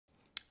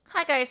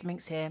Hi guys,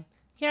 Minx here.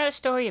 You know the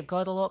story of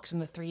Goldilocks and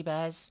the three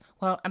bears?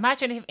 Well,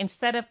 imagine if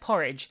instead of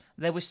porridge,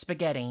 there was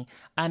spaghetti.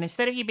 And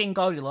instead of you being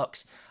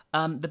Goldilocks,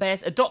 the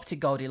bears adopted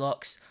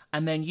Goldilocks,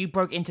 and then you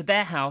broke into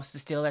their house to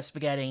steal their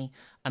spaghetti,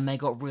 and they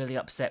got really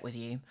upset with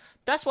you.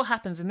 That's what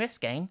happens in this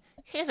game.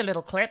 Here's a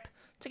little clip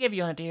to give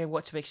you an idea of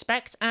what to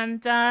expect,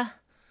 and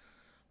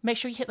make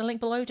sure you hit the link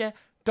below to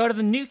go to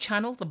the new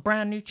channel, the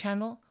brand new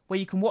channel, where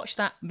you can watch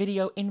that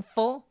video in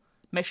full.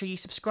 Make sure you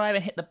subscribe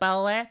and hit the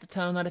bell there to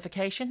turn on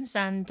notifications,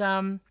 and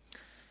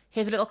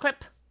here's a little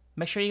clip.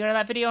 Make sure you go to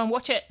that video and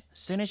watch it as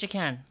soon as you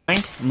can.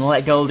 I'm gonna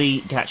let Goldie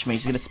catch me.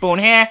 She's gonna spawn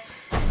here.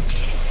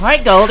 Hi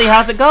Goldie,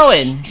 how's it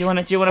going? Do you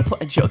wanna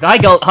put a joke?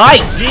 Hi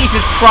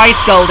Jesus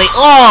Christ, Goldie.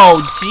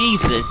 Oh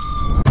Jesus.